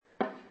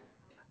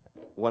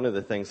one of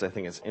the things I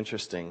think is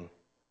interesting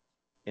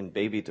in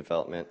baby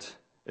development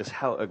is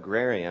how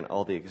agrarian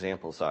all the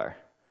examples are,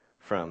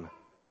 from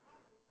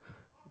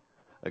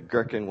a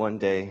gherkin one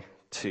day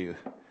to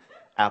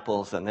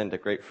apples and then to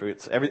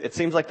grapefruits. It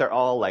seems like they're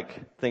all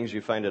like things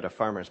you find at a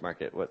farmer's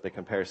market, what they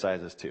compare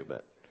sizes to,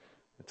 but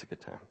it's a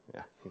good time.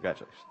 Yeah,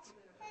 congratulations.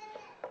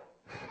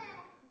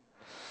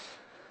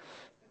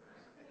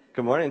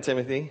 Good morning,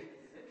 Timothy.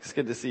 It's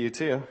good to see you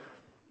too.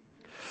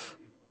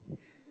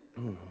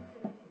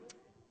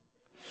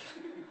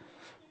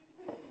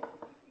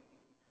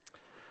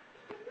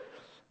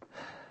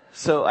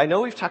 So I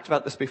know we've talked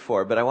about this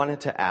before, but I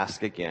wanted to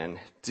ask again,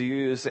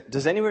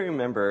 does anyone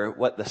remember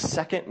what the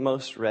second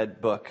most read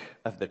book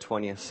of the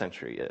 20th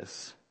century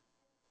is?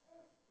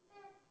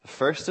 The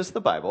first is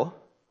the Bible.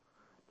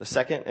 The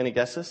second, any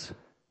guesses?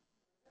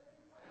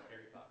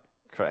 Harry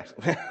Potter. Correct.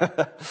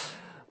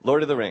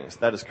 Lord of the Rings,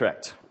 that is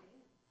correct.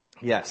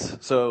 Yes,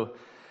 so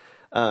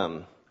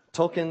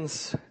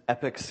Tolkien's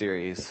epic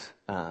series,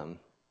 I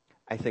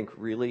think,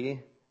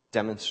 really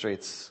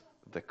demonstrates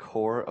the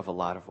core of a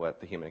lot of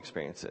what the human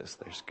experience is.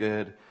 There's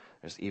good,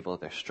 there's evil,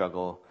 there's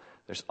struggle,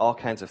 there's all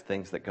kinds of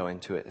things that go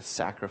into it. It's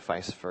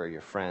sacrifice for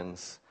your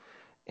friends,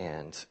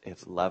 and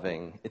it's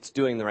loving. It's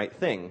doing the right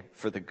thing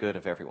for the good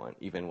of everyone,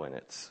 even when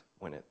it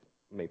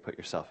may put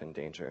yourself in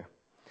danger.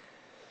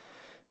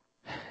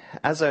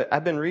 As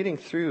I've been reading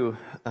through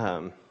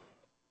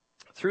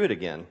it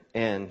again,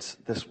 and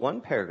this one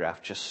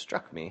paragraph just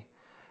struck me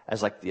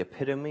as like the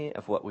epitome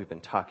of what we've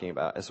been talking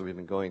about as we've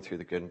been going through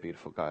the Good and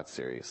Beautiful God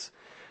series.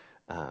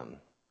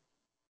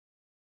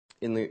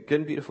 In the Good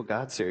and Beautiful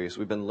God series,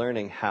 we've been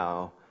learning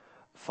how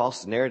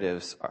false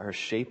narratives are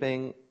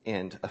shaping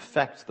and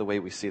affect the way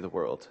we see the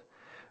world,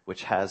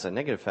 which has a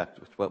negative effect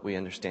with what we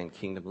understand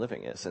kingdom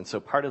living is. And so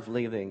part of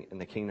living in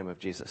the kingdom of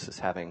Jesus is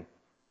having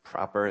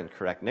proper and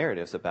correct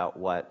narratives about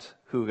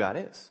who God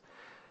is.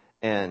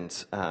 And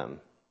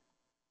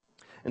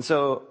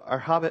so our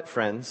Hobbit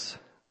friends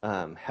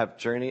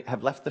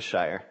have left the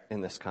Shire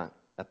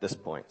at this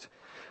point.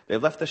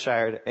 They've left the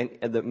Shire,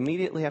 and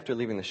immediately after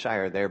leaving the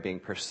Shire, they're being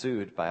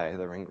pursued by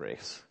the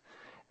Ringwraiths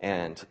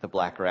and the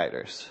Black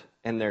Riders.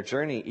 And their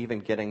journey, even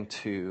getting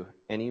to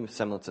any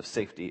semblance of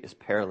safety, is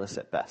perilous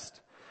at best.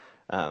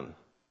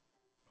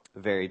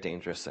 Very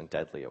dangerous and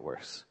deadly at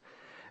worst.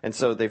 And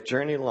so they've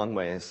journeyed a long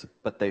ways,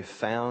 but they've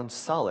found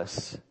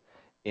solace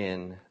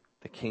in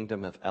the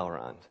kingdom of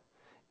Elrond,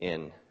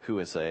 who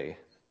is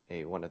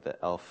one of the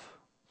elf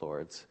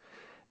lords.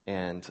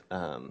 And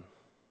I'll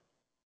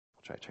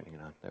try turning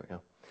it on. There we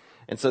go.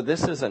 And so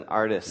this is an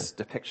artist's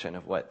depiction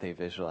of what they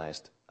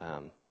visualized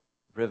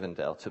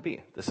Rivendell to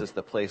be. This is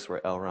the place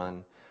where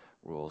Elrond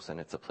rules, and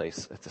it's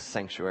a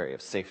sanctuary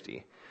of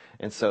safety.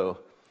 And so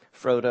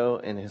Frodo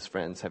and his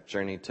friends have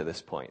journeyed to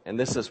this point. And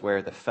this is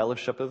where the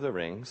Fellowship of the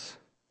Ring,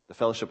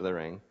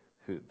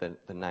 the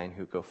nine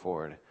who go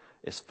forward,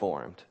 is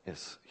formed,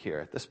 is here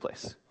at this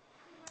place.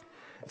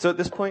 So at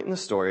this point in the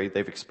story,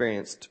 they've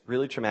experienced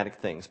really traumatic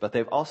things, but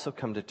they've also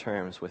come to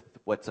terms with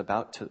what they're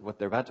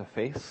about to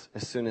face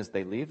as soon as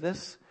they leave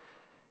this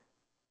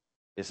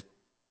is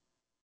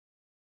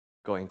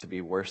going to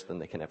be worse than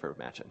they can ever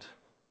imagined.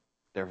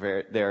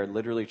 They're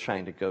literally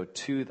trying to go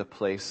to the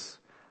place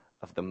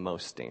of the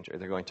most danger.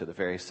 They're going to the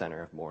very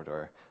center of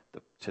Mordor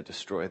to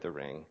destroy the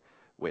ring,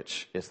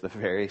 which is the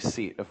very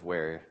seat of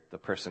where the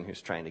person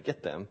who's trying to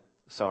get them,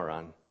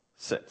 Sauron,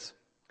 sits.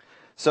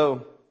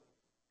 So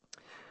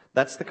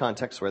that's the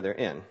context where they're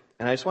in.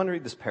 And I just want to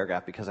read this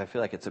paragraph because I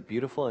feel like it's a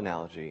beautiful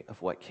analogy of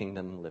what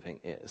kingdom living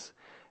is.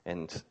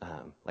 And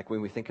like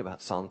when we think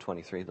about Psalm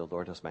 23, the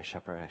Lord is my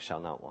shepherd, I shall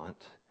not want.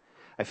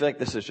 I feel like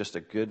this is just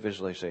a good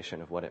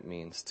visualization of what it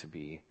means to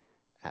be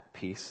at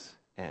peace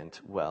and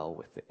well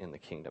within the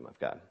kingdom of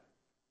God.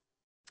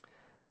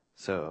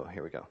 So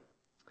here we go.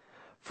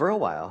 For a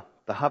while,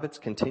 the hobbits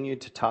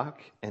continued to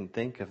talk and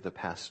think of the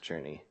past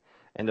journey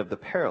and of the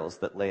perils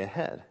that lay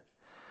ahead.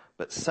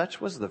 But such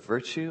was the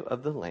virtue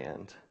of the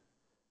land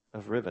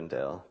of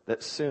Rivendell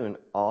that soon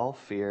all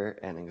fear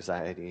and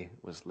anxiety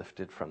was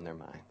lifted from their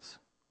minds.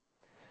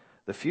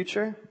 The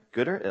future,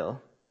 good or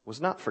ill, was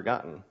not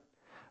forgotten,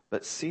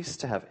 but ceased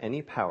to have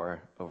any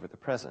power over the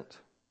present.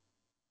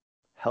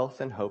 Health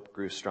and hope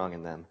grew strong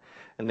in them,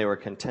 and they were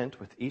content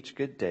with each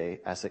good day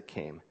as it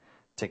came,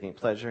 taking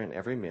pleasure in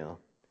every meal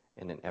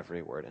and in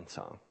every word and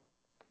song.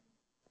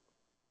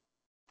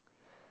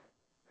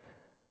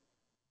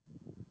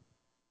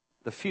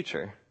 The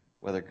future,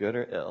 whether good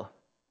or ill,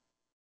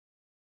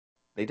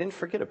 they didn't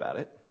forget about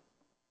it,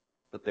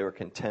 but they were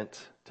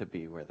content to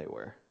be where they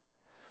were.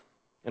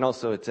 And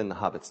also, it's in the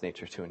Hobbit's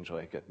nature to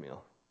enjoy a good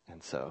meal.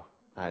 And so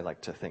I like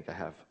to think I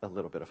have a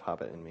little bit of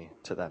Hobbit in me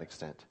to that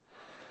extent,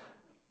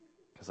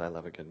 because I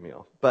love a good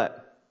meal.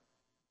 But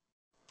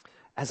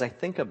as I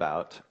think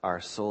about our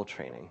soul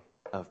training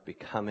of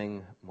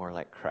becoming more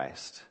like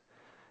Christ,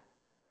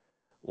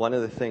 one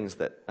of the things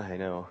that I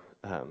know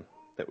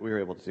that we were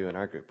able to do in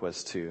our group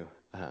was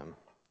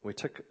we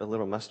took a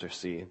little mustard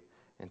seed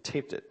and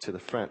taped it to the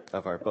front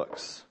of our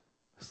books.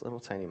 This little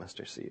tiny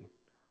mustard seed.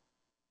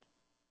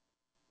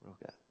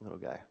 Little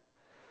guy.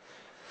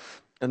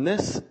 And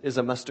this is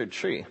a mustard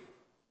tree.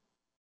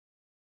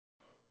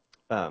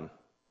 I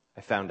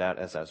found out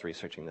as I was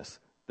researching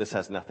this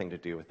has nothing to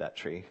do with that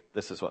tree.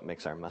 This is what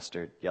makes our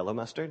mustard yellow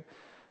mustard.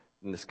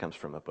 And this comes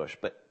from a bush,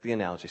 but the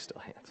analogy still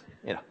hands.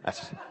 You know,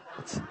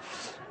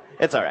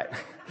 it's all right.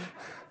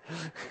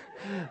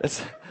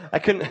 I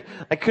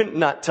couldn't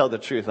not tell the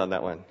truth on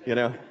that one, you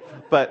know,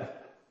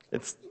 but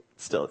it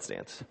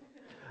stands.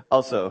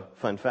 Also,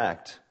 fun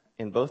fact,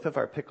 in both of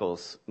our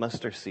pickles,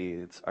 mustard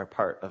seeds are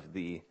part of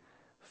the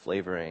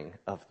flavoring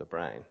of the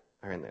brine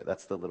are in there.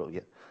 That's the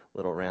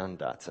little round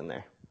dots in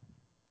there.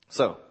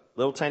 So,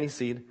 little tiny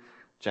seed,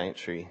 giant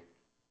tree.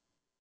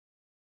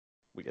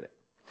 We get it.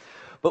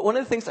 But one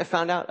of the things I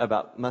found out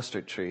about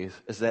mustard trees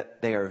is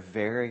that they are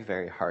very,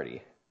 very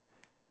hardy.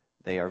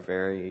 They are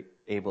they're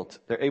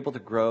able to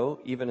grow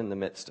even in the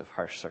midst of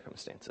harsh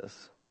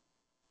circumstances.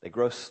 They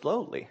grow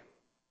slowly,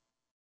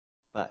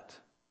 but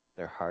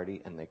they're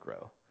hardy and they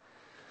grow.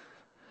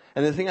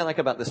 And the thing I like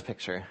about this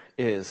picture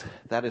is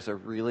that is a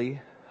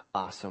really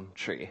awesome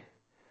tree.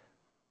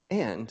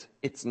 And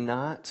it's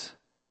not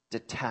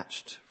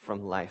detached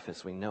from life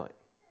as we know it.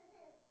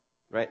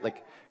 Right?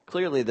 Like,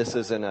 clearly this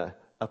is in a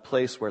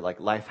place where like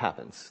life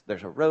happens.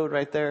 There's a road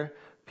right there.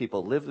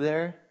 People live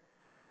there.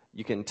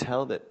 You can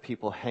tell that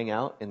people hang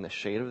out in the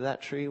shade of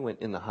that tree when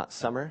in the hot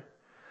summer.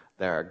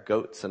 There are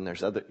goats and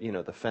there's other,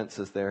 the fence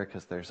is there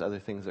because there's other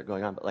things that are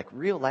going on. But like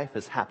real life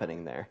is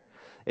happening there.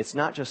 It's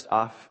not just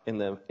off in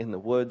the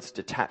woods,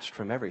 detached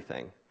from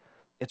everything.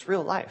 It's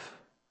real life,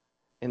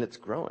 and it's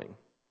growing.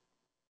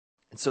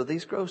 And so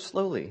these grow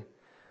slowly,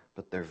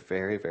 but they're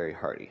very, very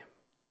hardy.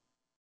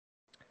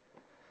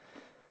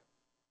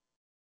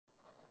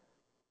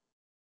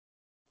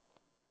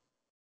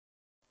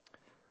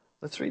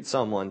 Let's read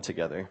Psalm 1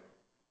 together.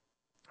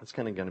 It's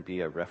kind of going to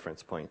be a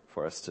reference point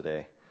for us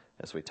today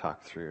as we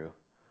talk through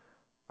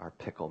our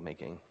pickle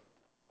making.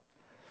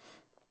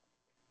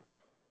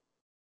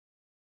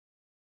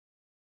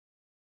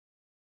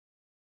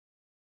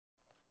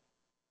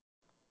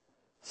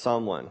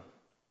 Psalm 1.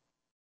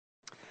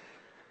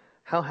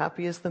 How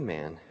happy is the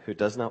man who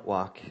does not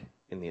walk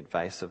in the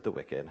advice of the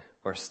wicked,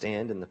 or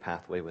stand in the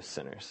pathway with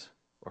sinners,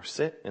 or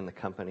sit in the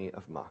company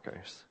of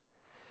mockers.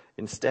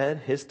 Instead,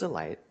 his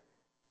delight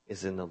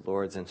is in the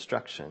Lord's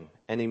instruction,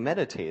 and he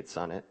meditates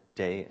on it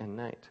day and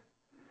night.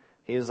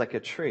 He is like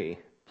a tree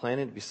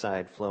planted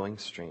beside flowing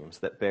streams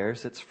that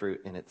bears its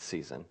fruit in its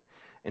season,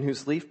 and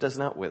whose leaf does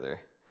not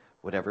wither.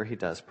 Whatever he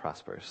does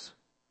prospers.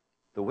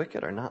 The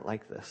wicked are not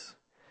like this.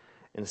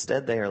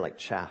 Instead, they are like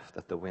chaff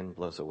that the wind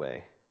blows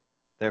away.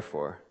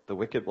 Therefore, the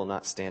wicked will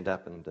not stand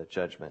up in the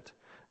judgment,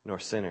 nor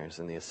sinners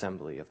in the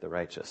assembly of the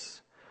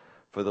righteous.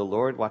 For the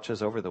Lord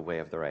watches over the way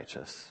of the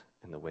righteous,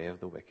 and the way of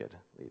the wicked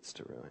leads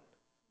to ruin.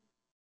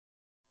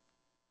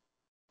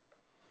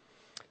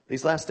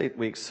 These last 8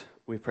 weeks,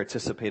 we've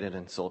participated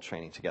in soul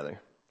training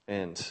together.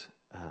 And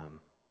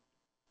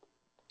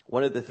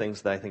one of the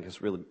things that I think has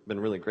been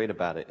really great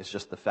about it is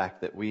just the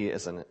fact that we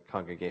as a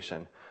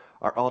congregation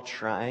are all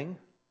trying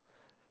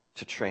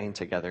to train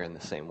together in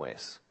the same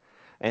ways.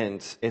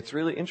 And it's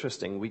really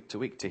interesting week to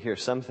week to hear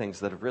some things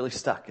that have really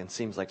stuck and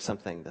seems like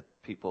something that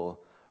people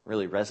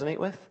really resonate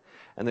with.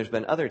 And there's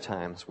been other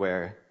times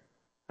where,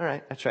 all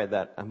right, I tried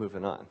that, I'm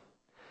moving on.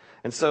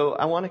 And so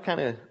I want to kind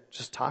of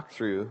just talk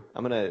through,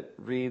 I'm going to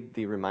read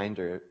the remind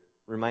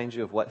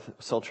you of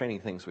what soul training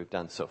things we've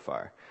done so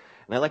far.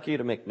 And I'd like you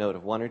to make note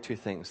of 1 or 2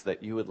 things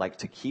that you would like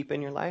to keep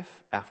in your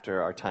life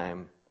after our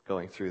time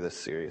going through this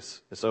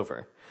series is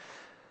over.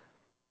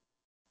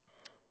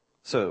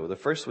 So the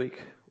first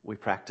week, we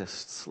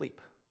practiced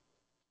sleep,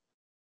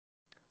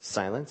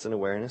 silence and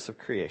awareness of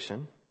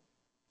creation,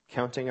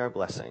 counting our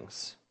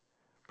blessings,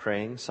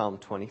 praying Psalm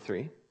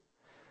 23,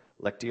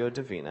 Lectio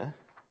Divina,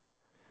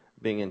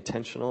 being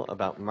intentional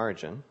about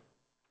margin,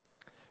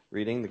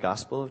 reading the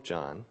Gospel of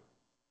John.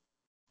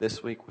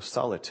 This week was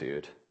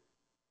solitude.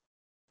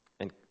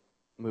 And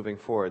moving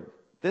forward,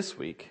 this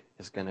week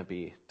is going to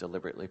be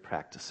deliberately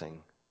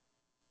practicing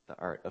the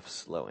art of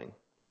slowing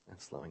and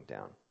slowing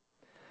down.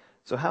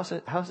 So how's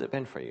it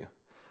been for you?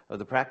 Of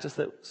the practice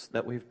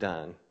that we've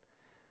done,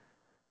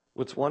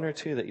 what's 1 or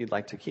 2 that you'd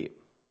like to keep?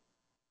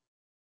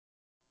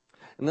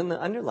 And then the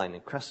underlying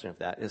question of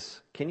that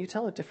is, can you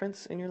tell a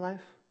difference in your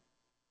life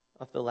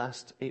of the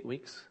last 8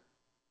 weeks?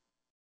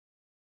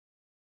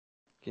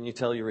 Can you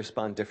tell you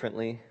respond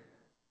differently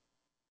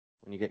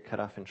when you get cut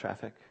off in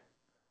traffic?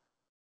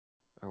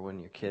 Or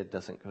when your kid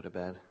doesn't go to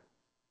bed?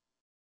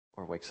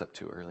 Or wakes up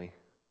too early?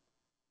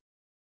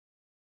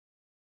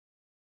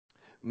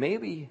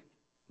 Maybe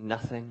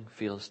nothing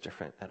feels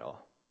different at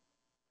all.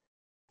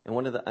 And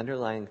one of the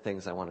underlying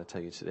things I want to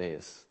tell you today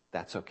is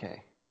that's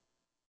okay.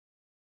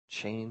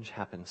 Change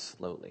happens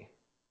slowly.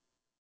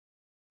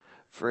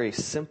 For a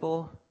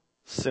simple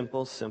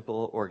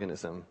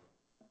organism,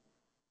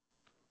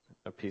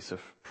 a piece of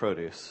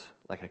produce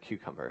like a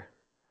cucumber,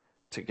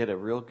 to get a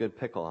real good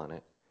pickle on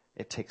it,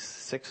 it takes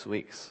 6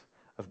 weeks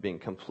of being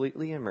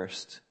completely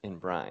immersed in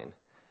brine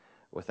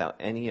without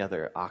any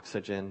other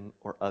oxygen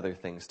or other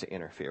things to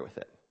interfere with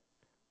it.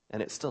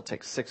 And it still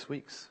takes 6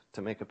 weeks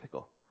to make a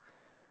pickle.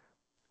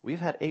 We've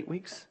had 8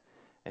 weeks,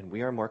 and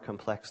we are more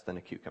complex than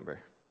a cucumber.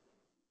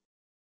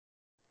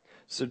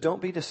 So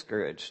don't be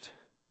discouraged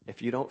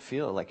if you don't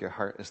feel like your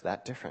heart is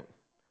that different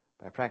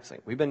by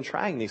practicing. We've been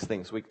trying these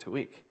things week to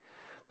week,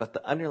 but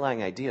the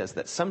underlying idea is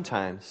that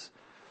sometimes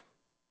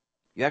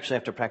you actually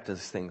have to practice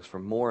these things for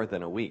more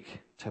than a week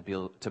to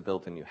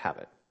build a new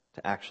habit,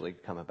 to actually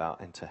come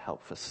about and to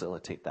help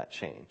facilitate that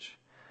change.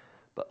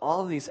 But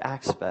all of these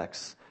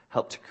aspects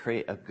help to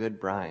create a good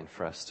brine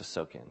for us to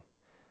soak in,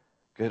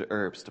 good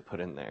herbs to put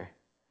in there.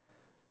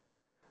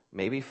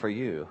 Maybe for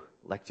you,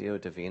 Lectio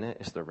Divina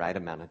is the right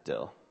amount of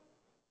dill.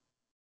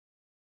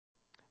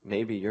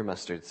 Maybe your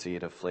mustard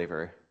seed of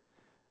flavor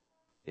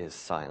is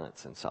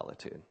silence and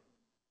solitude.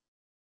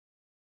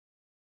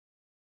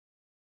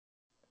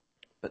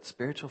 But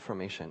spiritual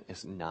formation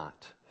is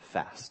not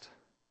fast.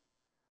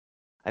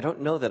 I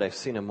don't know that I've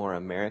seen a more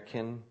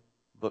American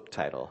book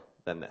title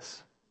than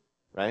this,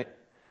 right?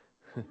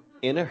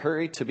 In a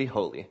Hurry to Be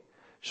Holy.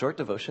 Short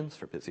devotions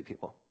for busy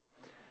people.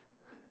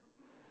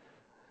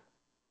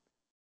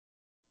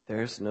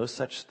 There's no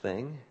such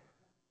thing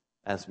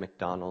as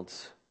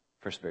McDonald's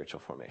for spiritual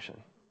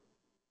formation.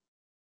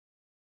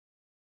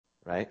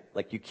 Right?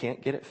 Like you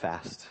can't get it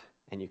fast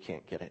and you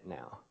can't get it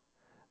now.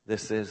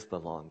 This is the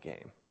long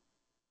game.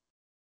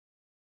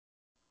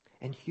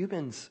 And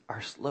humans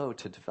are slow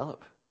to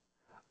develop.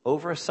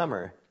 Over a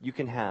summer, you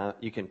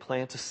can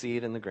plant a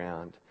seed in the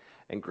ground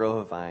and grow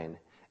a vine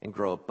and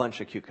grow a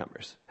bunch of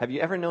cucumbers. Have you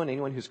ever known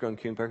anyone who's grown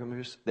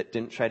cucumbers that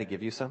didn't try to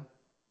give you some?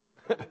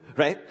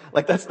 Right?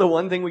 Like that's the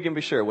one thing we can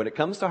be sure. When it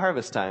comes to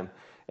harvest time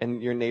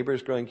and your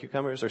neighbor's growing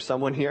cucumbers or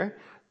someone here,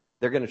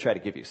 they're going to try to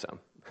give you some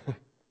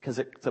because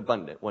it's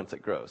abundant once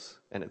it grows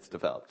and it's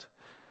developed.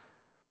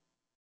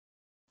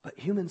 But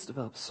humans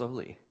develop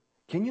slowly.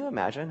 Can you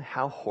imagine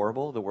how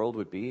horrible the world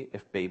would be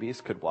if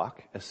babies could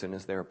walk as soon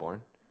as they were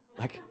born?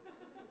 Like,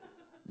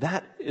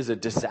 that is a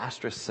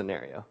disastrous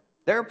scenario.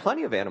 There are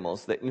plenty of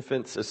animals that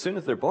infants, as soon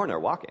as they're born, are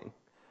walking.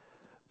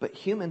 But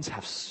humans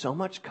have so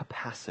much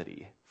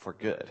capacity for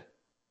good,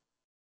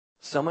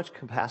 so much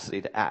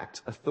capacity to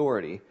act,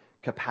 authority,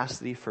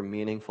 capacity for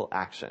meaningful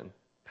action,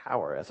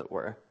 power, as it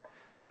were,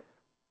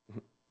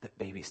 that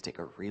babies take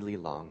a really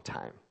long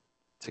time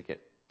to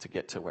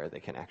get to where they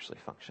can actually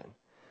function.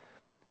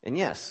 And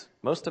yes,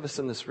 most of us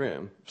in this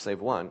room, save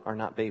one, are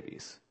not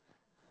babies.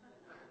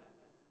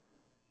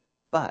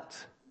 But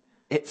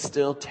it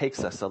still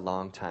takes us a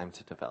long time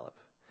to develop.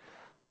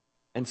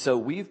 And so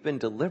we've been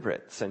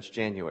deliberate since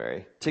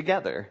January,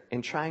 together,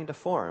 in trying to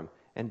form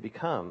and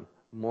become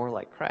more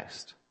like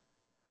Christ.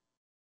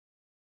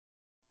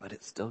 But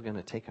it's still going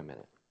to take a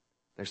minute.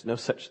 There's no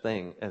such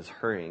thing as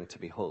hurrying to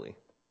be holy.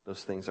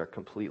 Those things are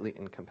completely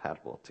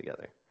incompatible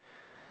together.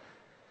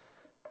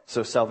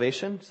 So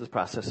salvation is the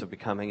process of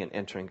becoming and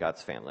entering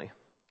God's family.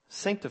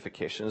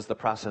 Sanctification is the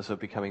process of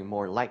becoming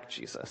more like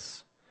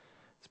Jesus.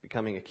 It's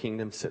becoming a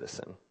kingdom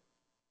citizen.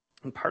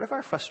 And part of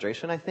our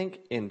frustration, I think,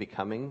 in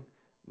becoming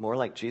more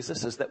like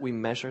Jesus is that we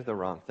measure the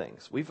wrong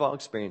things. We've all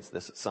experienced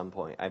this at some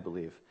point, I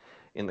believe,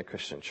 in the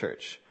Christian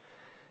church.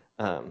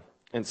 And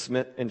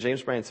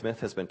James Bryan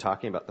Smith has been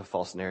talking about the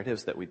false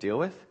narratives that we deal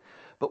with.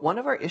 But one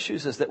of our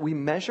issues is that we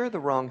measure the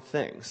wrong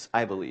things,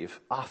 I believe,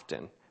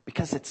 often,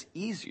 because it's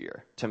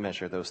easier to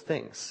measure those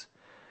things.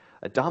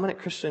 A dominant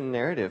Christian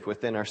narrative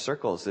within our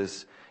circles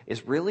is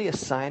really a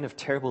sign of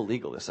terrible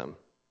legalism.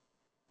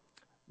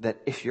 That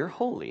if you're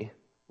holy,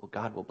 well,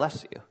 God will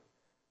bless you.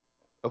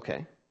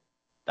 Okay,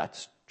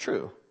 that's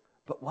true.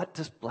 But what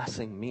does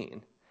blessing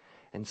mean?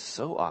 And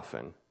so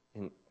often,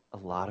 in a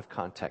lot of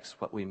contexts,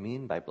 what we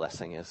mean by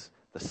blessing is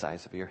the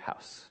size of your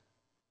house,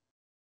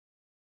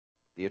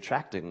 the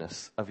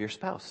attractiveness of your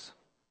spouse.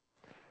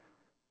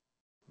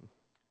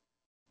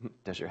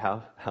 Does your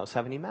house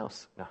have any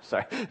mouse? No,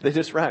 sorry. They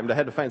just rhymed. I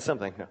had to find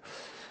something. No.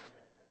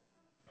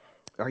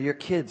 Are your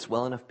kids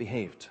well enough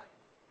behaved?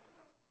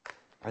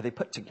 Are they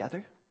put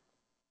together?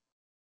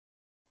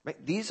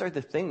 Right? These are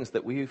the things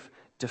that we've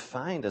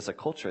defined as a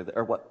culture that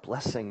are what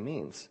blessing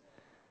means.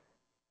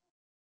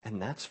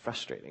 And that's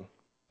frustrating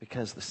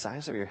because the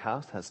size of your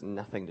house has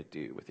nothing to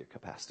do with your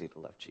capacity to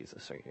love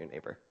Jesus or your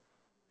neighbor.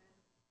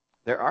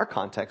 There are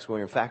contexts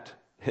where, in fact,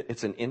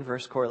 it's an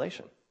inverse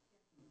correlation.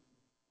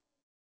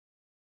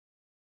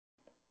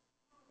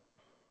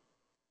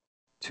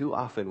 Too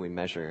often we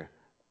measure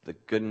the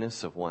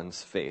goodness of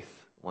one's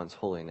faith, one's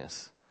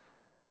holiness,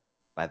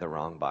 by the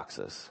wrong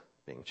boxes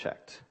being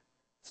checked.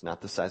 It's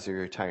not the size of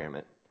your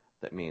retirement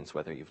that means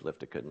whether you've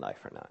lived a good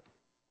life or not.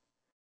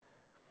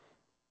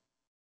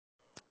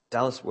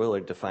 Dallas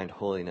Willard defined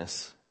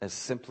holiness as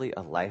simply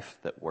a life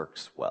that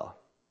works well.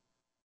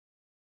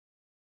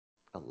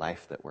 A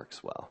life that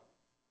works well.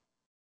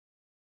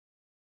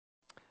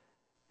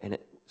 And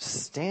it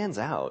stands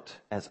out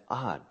as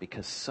odd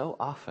because so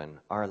often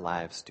our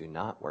lives do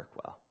not work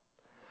well.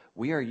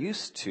 We are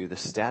used to the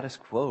status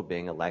quo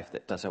being a life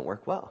that doesn't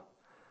work well.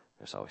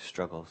 There's always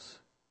struggles.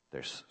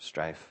 There's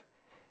strife.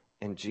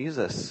 And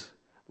Jesus,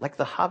 like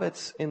the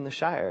hobbits in the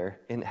Shire,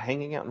 in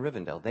hanging out in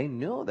Rivendell, they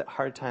know that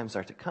hard times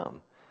are to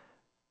come.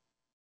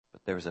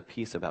 But there was a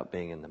peace about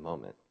being in the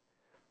moment.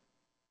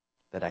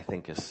 that I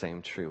think is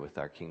same true with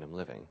our kingdom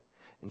living.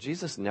 And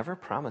Jesus never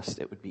promised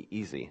it would be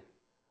easy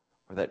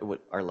or that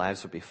our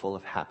lives would be full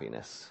of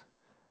happiness.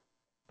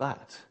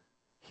 But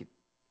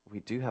we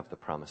do have the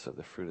promise of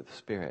the fruit of the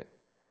Spirit,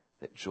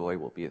 that joy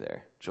will be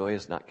there. Joy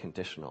is not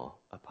conditional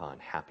upon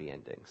happy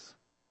endings.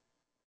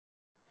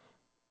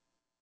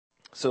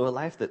 So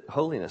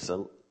holiness,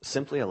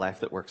 simply a life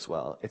that works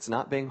well. It's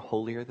not being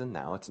holier than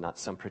thou. It's not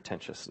some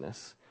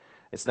pretentiousness.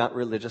 It's not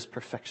religious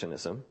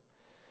perfectionism.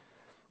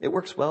 It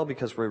works well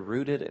because we're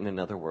rooted in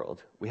another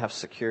world. We have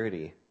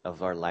security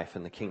of our life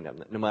in the kingdom.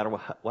 That no matter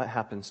what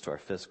happens to our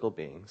physical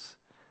beings,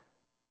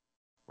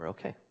 we're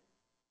okay.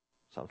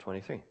 Psalm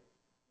 23.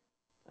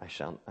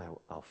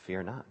 I'll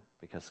fear not,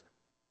 because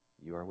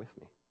you are with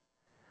me.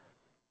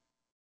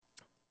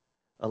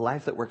 A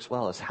life that works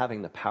well is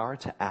having the power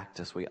to act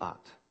as we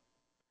ought.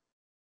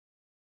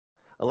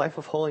 A life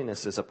of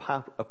holiness is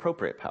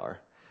appropriate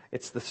power.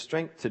 It's the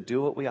strength to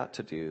do what we ought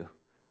to do,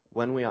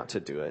 when we ought to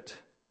do it,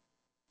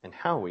 and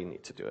how we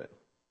need to do it.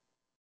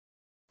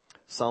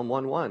 Psalm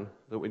 1:1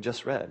 that we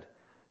just read,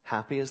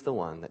 happy is the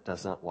one that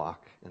does not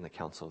walk in the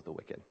counsel of the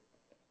wicked.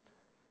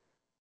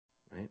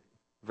 Right?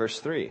 Verse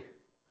 3,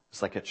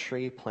 it's like a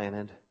tree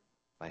planted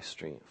by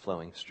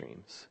flowing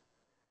streams.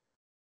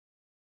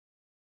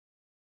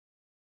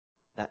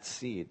 That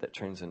seed that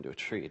turns into a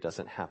tree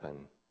doesn't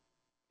happen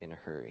in a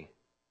hurry.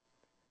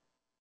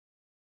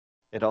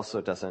 It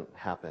also doesn't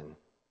happen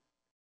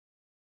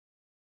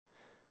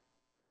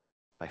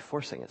by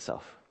forcing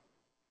itself.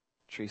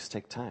 Trees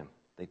take time.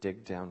 They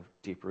dig down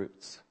deep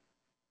roots,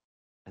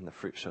 and the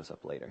fruit shows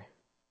up later.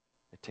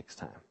 It takes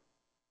time.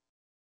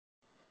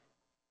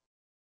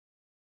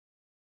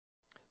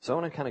 So I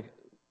want to kind of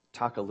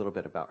talk a little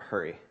bit about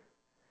hurry.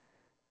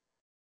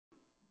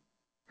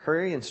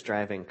 Hurry and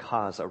striving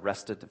cause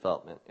arrested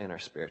development in our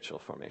spiritual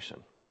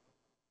formation.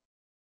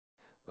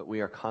 But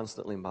we are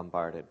constantly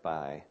bombarded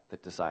by the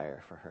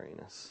desire for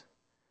hurriness.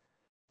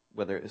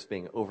 Whether it's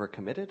being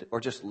overcommitted or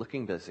just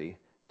looking busy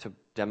to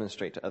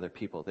demonstrate to other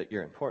people that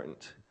you're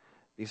important.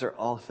 These are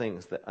all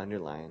things that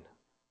underline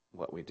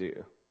what we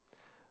do.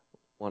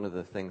 One of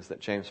the things that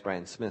James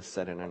Bryan Smith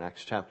said in our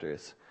next chapter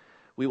is,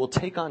 we will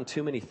take on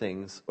too many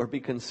things or be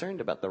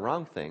concerned about the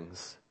wrong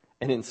things,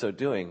 and in so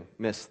doing,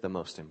 miss the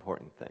most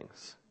important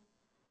things.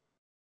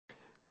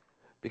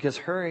 Because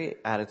hurry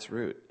at its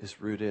root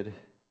is rooted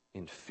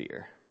in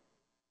fear.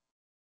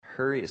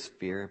 Hurry is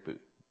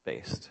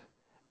fear-based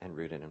and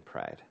rooted in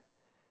pride.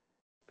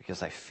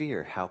 Because I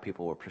fear how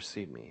people will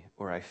perceive me,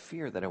 or I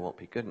fear that I won't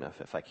be good enough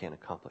if I can't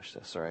accomplish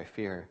this, or I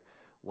fear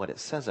what it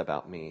says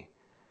about me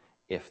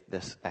if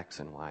this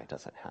X and Y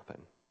doesn't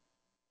happen.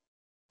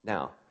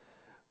 Now,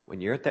 when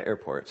you're at the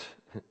airport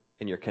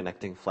and your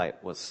connecting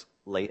flight was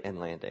late in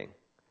landing,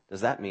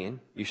 does that mean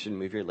you should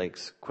move your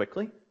legs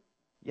quickly?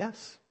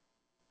 Yes.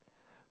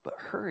 But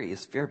hurry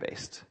is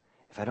fear-based.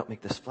 If I don't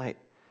make this flight,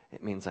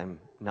 it means I'm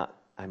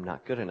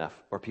not good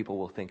enough, or people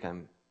will think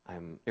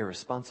I'm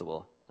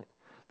irresponsible.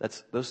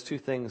 That's those two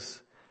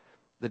things.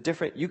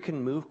 You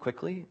can move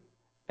quickly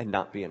and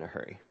not be in a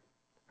hurry.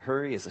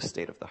 Hurry is a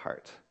state of the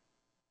heart.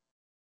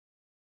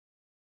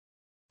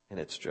 And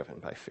it's driven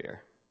by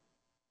fear.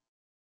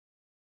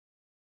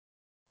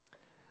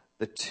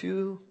 The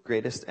two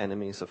greatest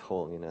enemies of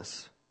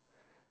holiness,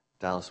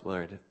 Dallas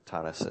Willard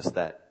taught us, is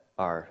that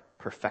are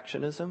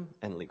perfectionism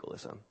and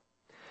legalism.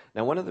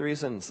 Now, one of the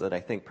reasons that I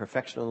think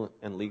perfectionism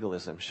and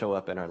legalism show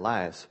up in our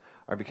lives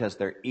are because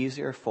they're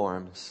easier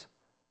forms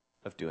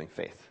of doing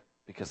faith,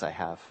 because I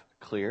have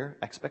clear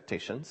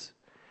expectations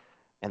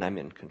and I'm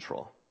in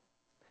control.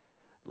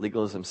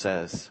 Legalism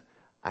says,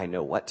 I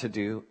know what to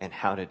do and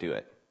how to do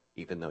it.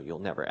 Even though you'll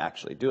never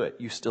actually do it,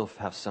 you still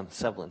have some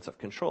semblance of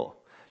control.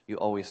 You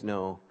always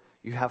know,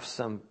 you have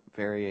some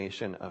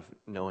variation of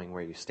knowing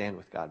where you stand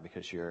with God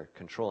because you're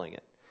controlling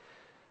it.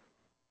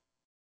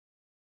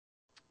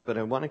 But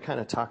I want to kind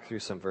of talk through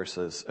some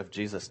verses of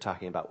Jesus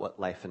talking about what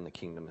life in the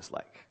kingdom is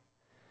like.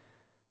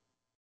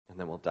 And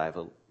then we'll dive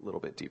a little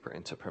bit deeper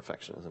into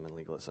perfectionism and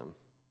legalism.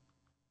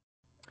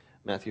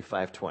 Matthew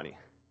 5:20.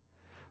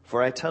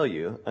 For I tell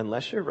you,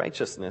 unless your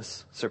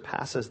righteousness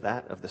surpasses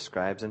that of the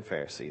scribes and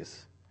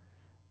Pharisees,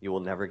 you will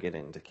never get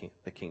into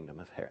the kingdom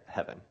of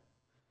heaven.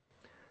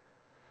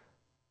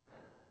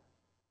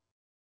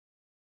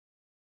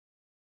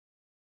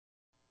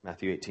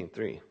 Matthew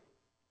 18:3.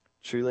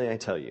 Truly I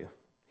tell you,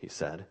 he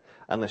said,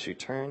 unless you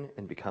turn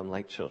and become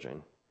like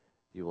children,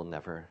 you will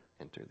never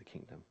enter the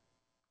kingdom.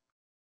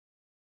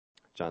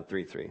 John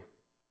 3:3.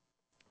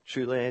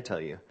 Truly I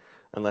tell you,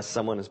 unless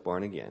someone is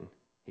born again,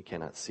 he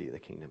cannot see the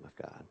kingdom of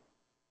God.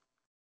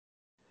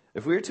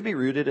 If we are to be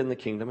rooted in the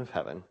kingdom of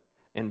heaven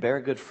and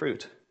bear good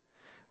fruit,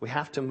 we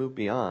have to move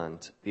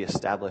beyond the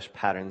established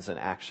patterns and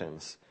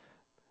actions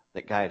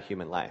that guide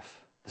human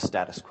life, the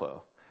status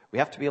quo. We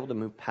have to be able to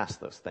move past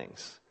those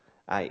things,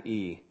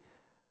 i.e.,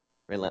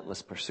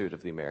 relentless pursuit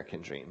of the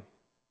American dream.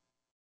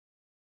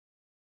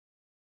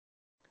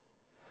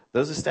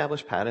 Those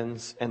established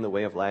patterns and the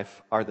way of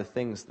life are the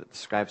things that the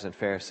scribes and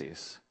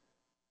Pharisees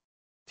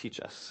teach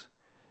us.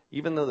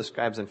 Even though the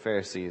scribes and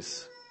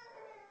Pharisees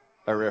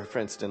are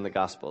referenced in the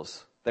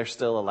Gospels. They're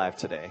still alive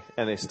today,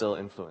 and they still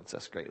influence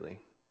us greatly.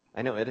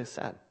 I know, it is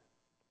sad.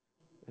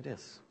 It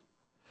is.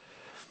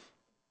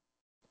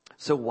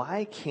 So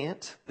why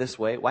can't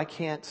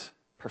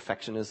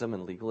perfectionism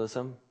and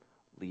legalism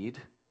lead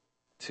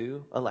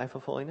to a life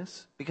of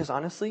holiness? Because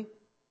honestly,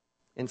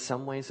 in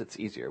some ways it's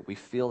easier. We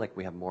feel like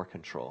we have more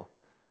control.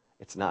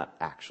 It's not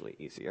actually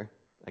easier.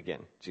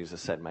 Again,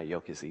 Jesus said, my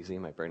yoke is easy,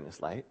 my burden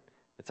is light.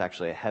 It's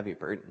actually a heavy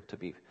burden to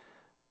be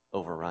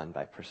overrun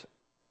by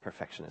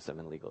perfectionism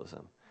and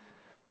legalism.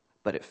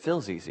 But it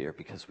feels easier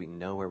because we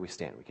know where we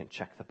stand. We can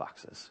check the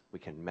boxes. We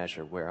can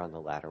measure where on the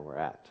ladder we're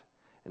at.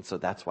 And so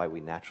that's why we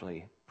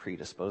naturally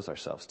predispose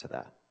ourselves to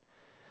that.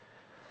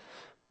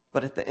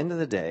 But at the end of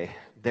the day,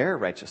 their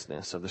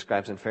righteousness of the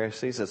scribes and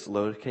Pharisees is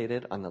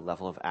located on the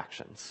level of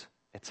actions.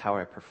 It's how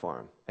I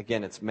perform.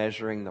 Again, it's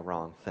measuring the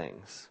wrong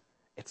things.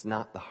 It's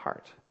not the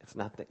heart. It's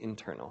not the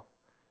internal,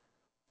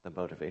 the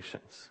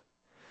motivations.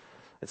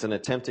 It's an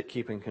attempt at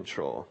keeping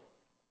control.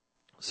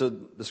 So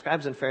the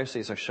scribes and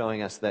Pharisees are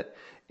showing us that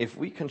if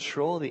we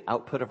control the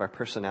output of our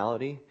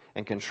personality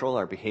and control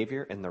our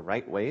behavior in the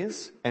right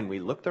ways, and we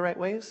look the right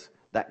ways,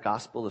 that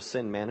gospel of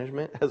sin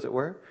management, as it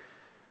were,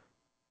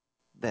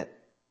 that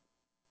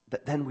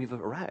then we've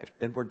arrived,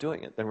 and we're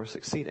doing it, then we're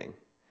succeeding.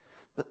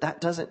 But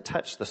that doesn't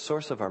touch the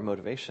source of our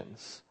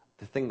motivations,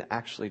 the thing that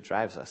actually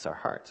drives us, our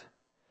heart,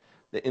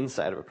 the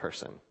inside of a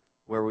person,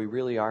 where we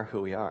really are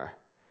who we are,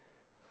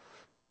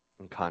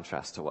 in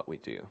contrast to what we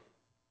do.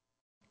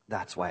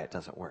 That's why it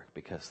doesn't work,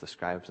 because the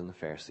scribes and the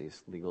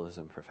Pharisees,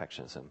 legalism,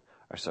 perfectionism,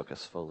 are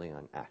focused fully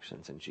on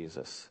actions, and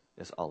Jesus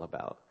is all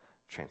about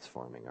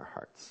transforming our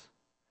hearts.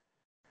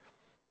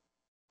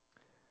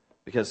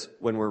 Because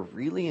when we're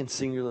really and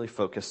singularly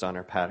focused on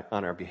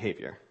our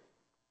behavior,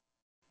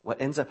 what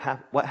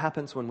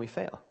happens when we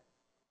fail?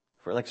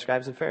 If we're like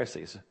scribes and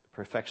Pharisees,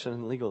 perfection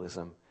and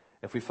legalism,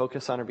 if we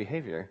focus on our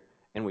behavior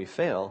and we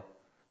fail,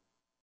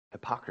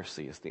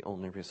 hypocrisy is the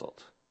only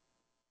result.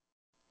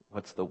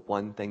 What's the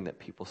one thing that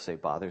people say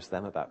bothers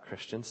them about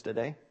Christians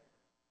today?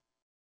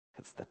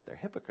 It's that they're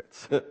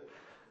hypocrites.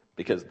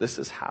 Because this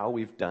is how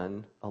we've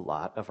done a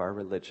lot of our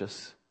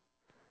religious.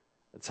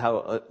 It's how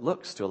it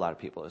looks to a lot of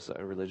people as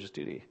a religious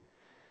duty.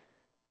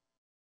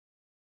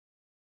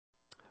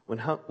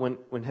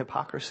 When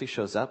hypocrisy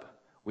shows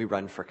up, we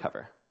run for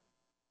cover.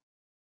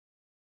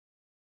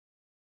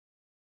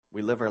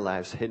 We live our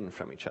lives hidden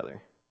from each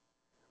other.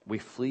 We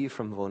flee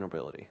from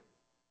vulnerability.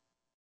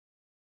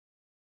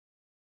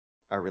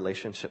 Our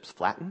relationships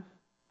flatten,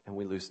 and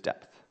we lose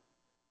depth.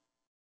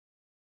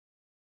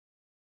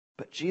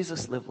 But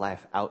Jesus lived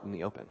life out in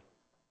the open.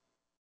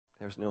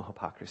 There's no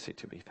hypocrisy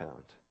to be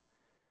found.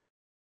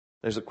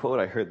 There's a quote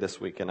I heard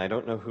this week, and I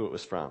don't know who it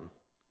was from,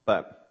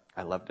 but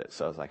I loved it,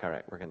 so I was like, all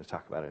right, we're going to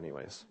talk about it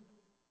anyways.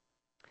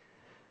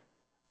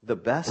 The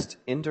best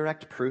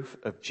indirect proof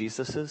of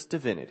Jesus'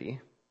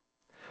 divinity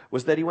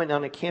was that he went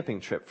on a camping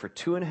trip for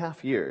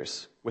 2.5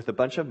 years with a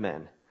bunch of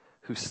men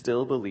who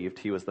still believed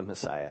he was the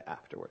Messiah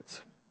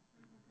afterwards.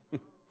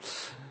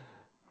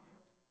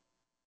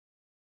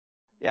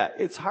 Yeah,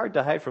 it's hard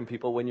to hide from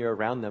people when you're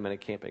around them in a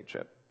camping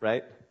trip,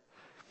 right?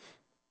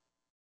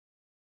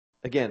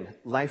 Again,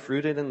 life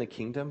rooted in the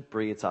kingdom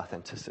breeds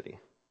authenticity.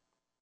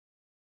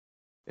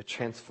 It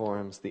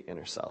transforms the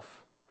inner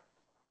self.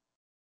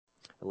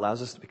 It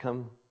allows us to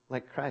become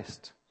like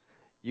Christ.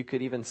 You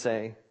could even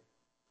say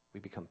we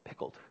become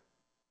pickled.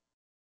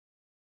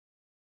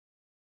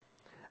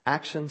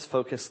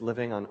 Action-focused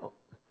living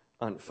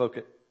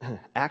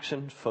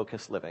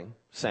action-focused living,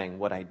 saying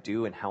what I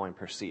do and how I'm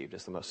perceived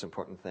is the most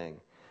important thing,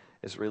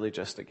 is really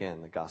just,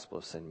 again, the gospel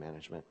of sin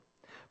management.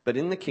 But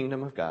in the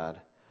kingdom of God,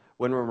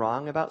 when we're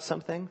wrong about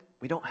something,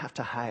 we don't have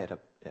to hide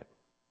it.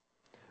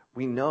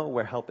 We know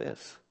where help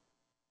is.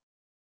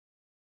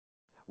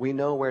 We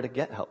know where to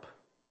get help.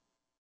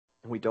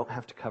 And we don't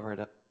have to cover it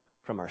up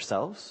from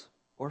ourselves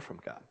or from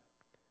God.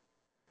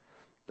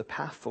 The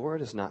path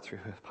forward is not through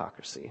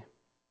hypocrisy.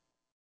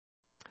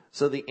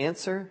 So the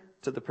answer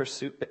to the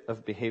pursuit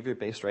of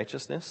behavior-based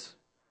righteousness,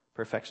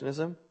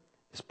 perfectionism,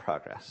 is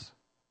progress.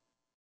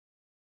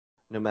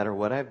 No matter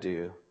what I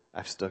do,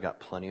 I've still got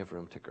plenty of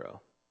room to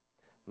grow.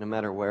 No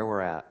matter where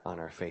we're at on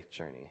our faith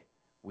journey,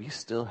 we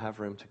still have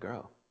room to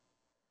grow.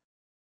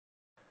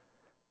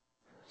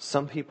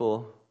 Some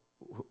people,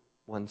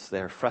 once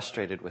they're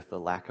frustrated with the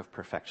lack of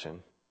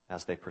perfection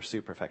as they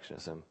pursue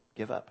perfectionism,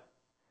 give up.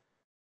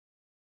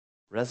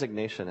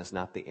 Resignation is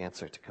not the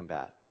answer to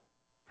combat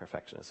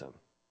perfectionism.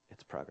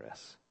 It's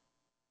progress.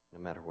 No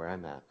matter where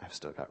I'm at, I've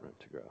still got room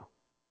to grow.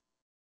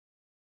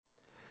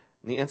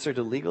 And the answer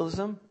to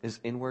legalism is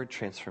inward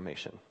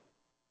transformation.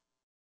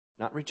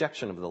 Not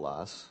rejection of the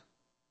laws,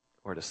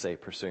 or to say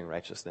pursuing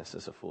righteousness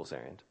is a fool's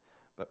errand,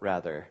 but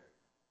rather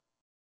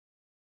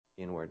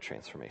inward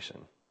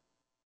transformation.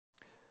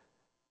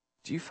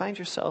 Do you find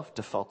yourself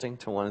defaulting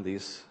to one of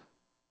these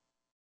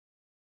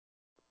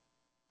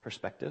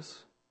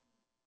perspectives?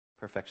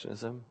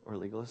 Perfectionism or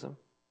legalism?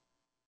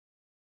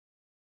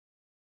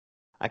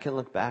 I can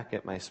look back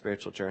at my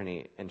spiritual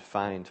journey and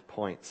find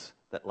points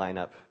that line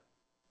up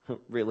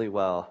really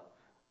well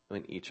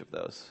in each of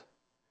those.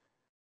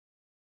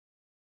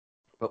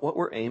 But what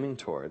we're aiming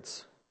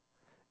towards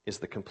is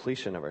the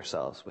completion of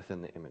ourselves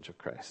within the image of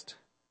Christ.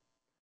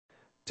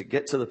 To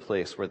get to the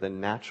place where the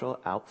natural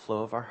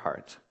outflow of our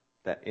heart,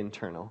 that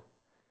internal,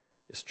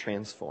 is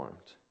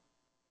transformed.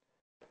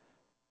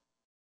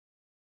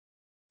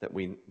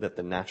 That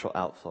the natural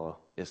outflow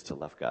is to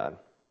love God.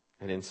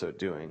 And in so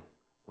doing,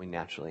 we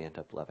naturally end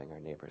up loving our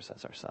neighbors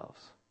as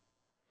ourselves.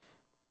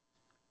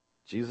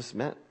 Jesus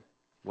meant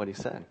what he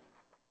said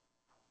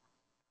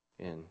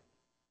in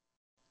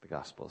the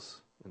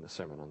Gospels, in the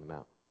Sermon on the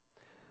Mount.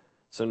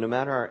 So no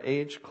matter our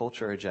age,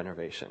 culture, or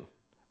generation,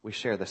 we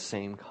share the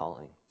same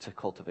calling to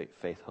cultivate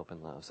faith, hope,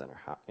 and love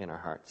in our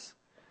hearts.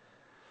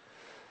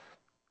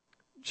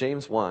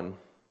 James 1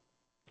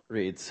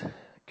 reads,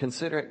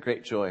 "Consider it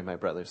great joy, my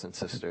brothers and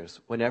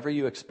sisters, whenever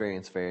you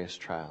experience various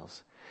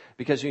trials,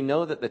 because you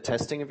know that the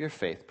testing of your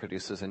faith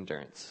produces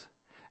endurance.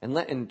 And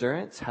let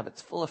endurance have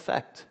its full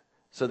effect,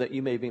 so that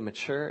you may be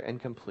mature and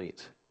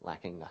complete,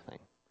 lacking nothing.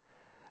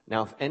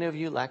 Now, if any of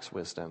you lacks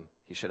wisdom,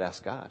 he should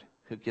ask God,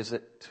 who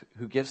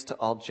gives to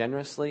all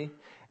generously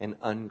and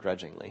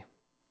ungrudgingly,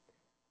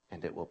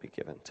 and it will be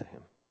given to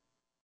him."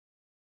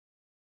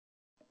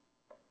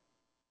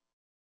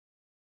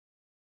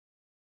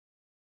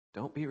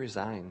 Don't be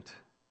resigned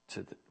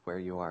to where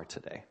you are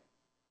today.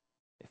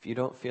 If you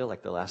don't feel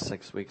like the last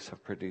 6 weeks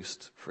have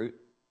produced fruit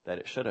that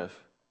it should have,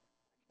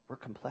 we're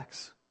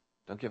complex.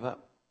 Don't give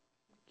up.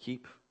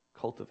 Keep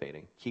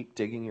cultivating. Keep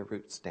digging your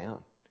roots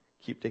down.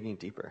 Keep digging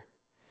deeper.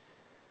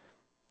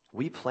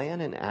 We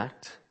plan and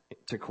act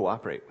to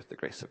cooperate with the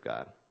grace of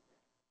God.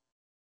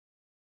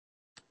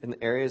 In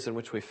the areas in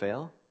which we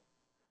fail,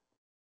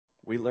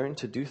 we learn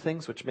to do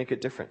things which make a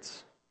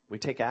difference. We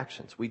take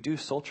actions. We do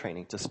soul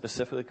training to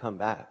specifically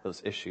combat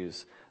those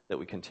issues that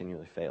we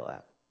continually fail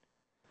at.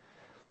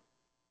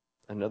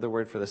 Another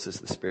word for this is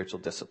the spiritual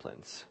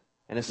disciplines.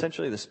 And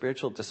essentially, the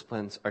spiritual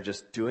disciplines are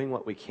just doing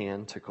what we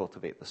can to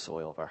cultivate the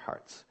soil of our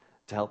hearts,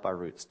 to help our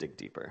roots dig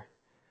deeper,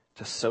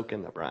 to soak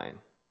in the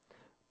brine.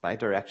 By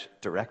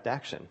direct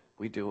action,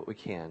 we do what we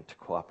can to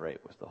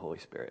cooperate with the Holy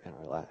Spirit in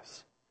our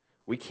lives.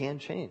 We can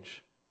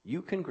change.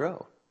 You can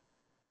grow.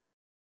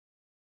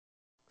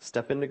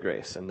 Step into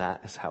grace, and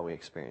that is how we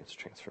experience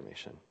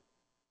transformation.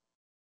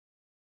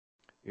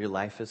 Your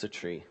life is a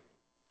tree,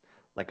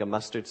 like a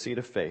mustard seed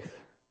of faith.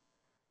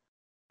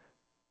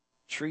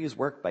 Trees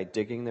work by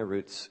digging their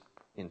roots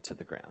into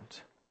the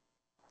ground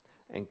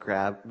and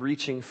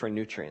reaching for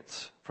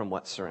nutrients from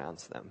what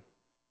surrounds them.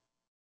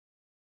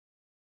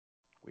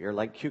 We are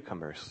like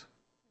cucumbers,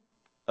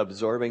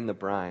 absorbing the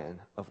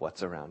brine of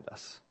what's around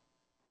us.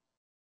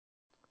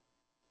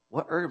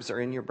 What herbs are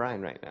in your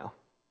brine right now?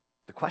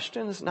 The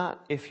question is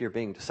not if you're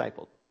being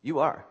discipled. You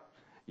are.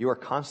 You are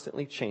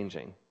constantly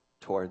changing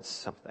towards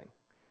something.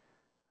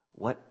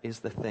 What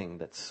is the thing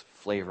that's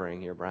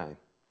flavoring your brine?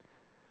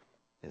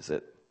 Is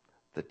it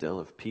the dill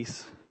of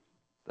peace,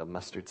 the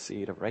mustard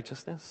seed of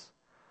righteousness?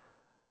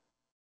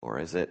 Or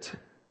is it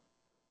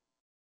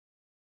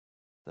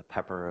the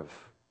pepper of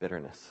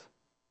bitterness?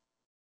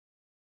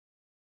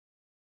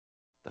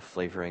 The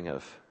flavoring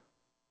of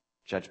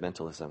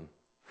judgmentalism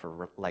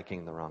for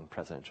liking the wrong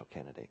presidential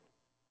candidate?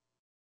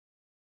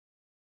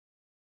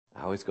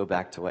 I always go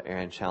back to what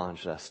Aaron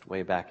challenged us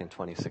way back in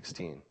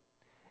 2016.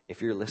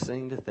 If you're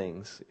listening to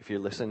things, if you're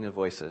listening to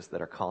voices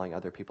that are calling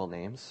other people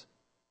names,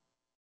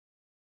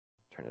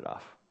 turn it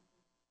off.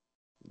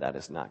 That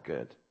is not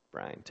good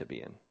brine to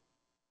be in.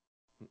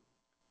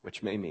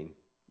 Which may mean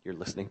you're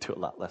listening to a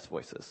lot less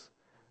voices,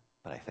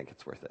 but I think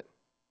it's worth it.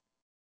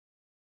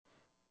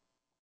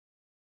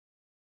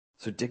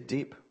 So dig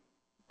deep,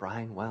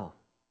 brine well.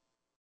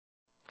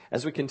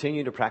 As we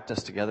continue to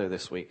practice together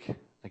this week,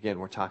 again,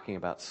 we're talking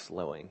about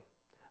slowing,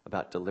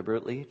 about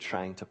deliberately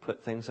trying to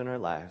put things in our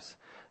lives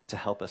to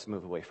help us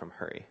move away from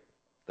hurry,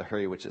 the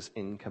hurry which is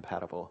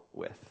incompatible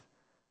with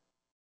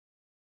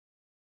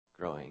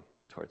growing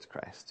towards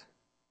Christ.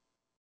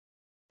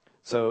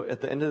 So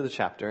at the end of the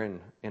chapter,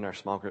 and in our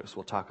small groups,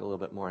 we'll talk a little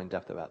bit more in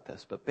depth about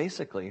this. But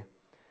basically,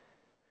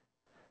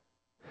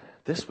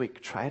 this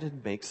week, try to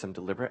make some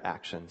deliberate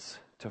actions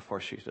to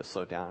force you to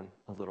slow down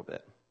a little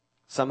bit.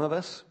 Some of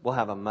us will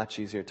have a much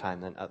easier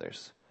time than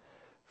others.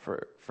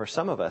 For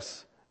some of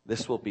us,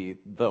 this will be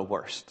the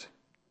worst.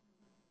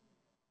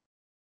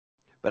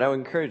 But I would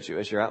encourage you,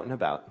 as you're out and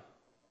about,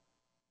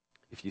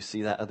 if you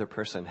see that other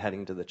person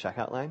heading to the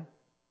checkout line,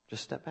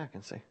 just step back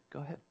and say, go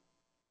ahead.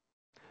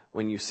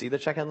 When you see the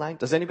checkout line,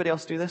 does anybody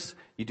else do this?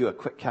 You do a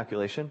quick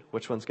calculation.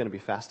 Which one's going to be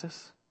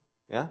fastest?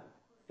 Yeah?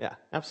 Yeah,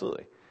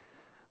 absolutely.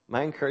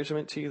 My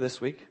encouragement to you this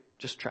week,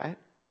 just try it.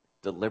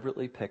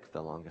 Deliberately pick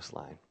the longest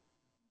line.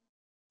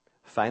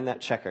 Find that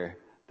checker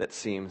that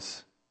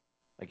seems,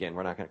 again,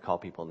 we're not going to call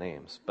people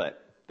names,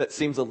 but that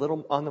seems a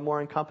little on the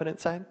more incompetent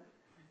side.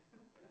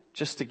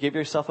 Just to give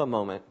yourself a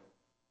moment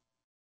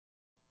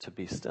to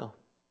be still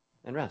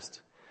and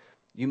rest.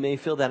 You may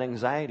feel that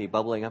anxiety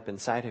bubbling up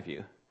inside of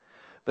you,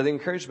 but the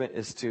encouragement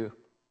is to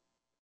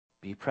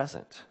be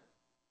present.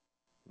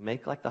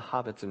 Make like the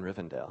hobbits in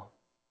Rivendell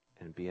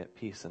and be at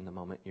peace in the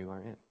moment you are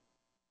in.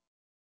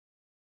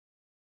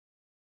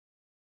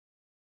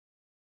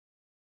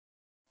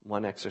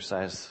 One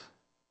exercise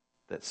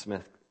that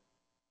Smith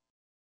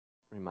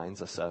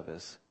reminds us of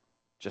is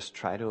just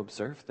try to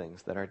observe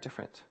things that are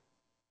different.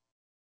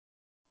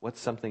 What's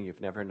something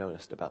you've never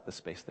noticed about the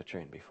space that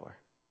you're in before?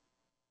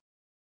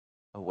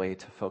 A way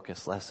to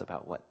focus less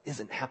about what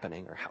isn't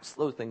happening or how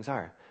slow things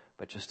are,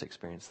 but just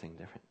experience things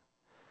different.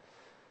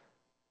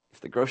 If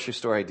the grocery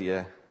store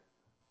idea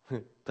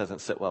doesn't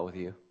sit well with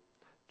you,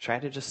 try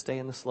to just stay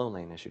in the slow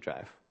lane as you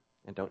drive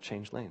and don't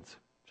change lanes.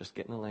 Just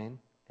get in the lane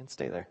and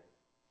stay there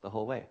the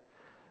whole way.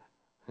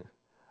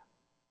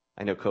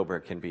 I know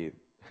Coburg can be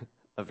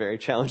a very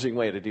challenging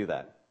way to do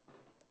that,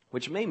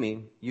 which may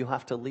mean you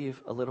have to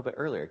leave a little bit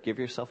earlier. Give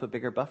yourself a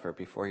bigger buffer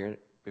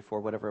before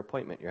whatever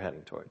appointment you're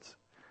heading towards.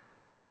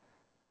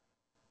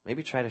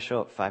 Maybe try to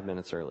show up 5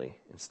 minutes early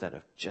instead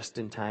of just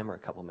in time or a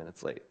couple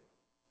minutes late.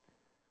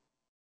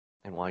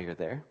 And while you're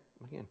there,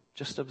 again,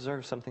 just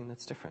observe something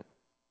that's different,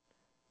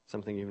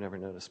 something you've never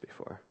noticed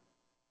before.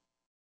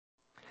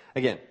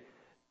 Again,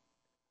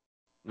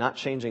 not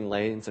changing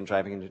lanes and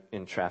driving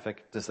in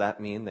traffic, does that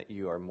mean that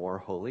you are more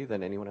holy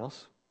than anyone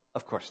else?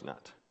 Of course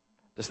not.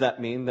 Does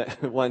that mean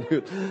that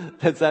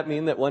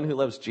one who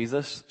loves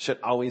Jesus should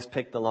always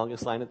pick the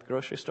longest line at the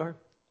grocery store?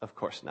 Of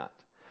course not.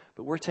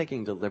 But we're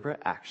taking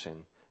deliberate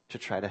action to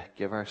try to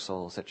give our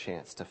souls a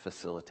chance to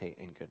facilitate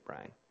in good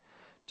brine,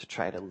 to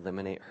try to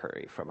eliminate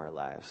hurry from our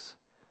lives.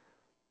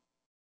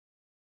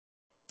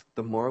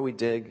 The more we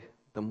dig,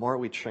 the more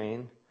we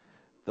train,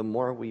 the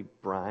more we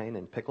brine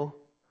and pickle,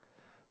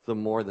 the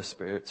more the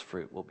Spirit's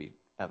fruit will be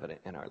evident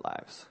in our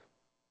lives.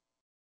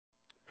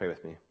 Pray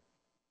with me.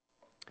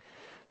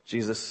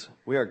 Jesus,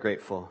 we are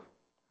grateful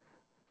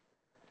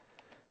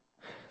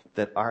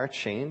that our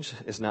change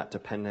is not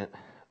dependent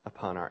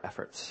upon our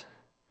efforts,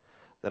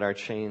 that our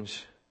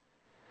change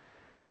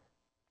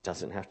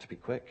doesn't have to be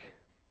quick,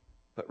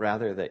 but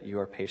rather that you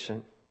are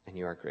patient and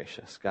you are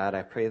gracious. God,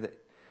 I pray that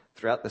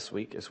throughout this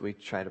week, as we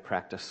try to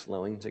practice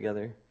slowing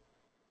together,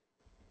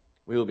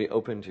 we will be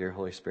open to your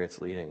Holy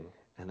Spirit's leading,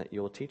 and that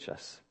you will teach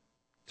us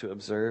to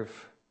observe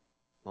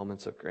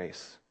moments of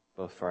grace,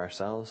 both for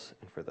ourselves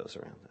and for those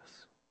around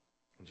us.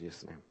 In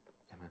Jesus' name,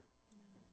 amen.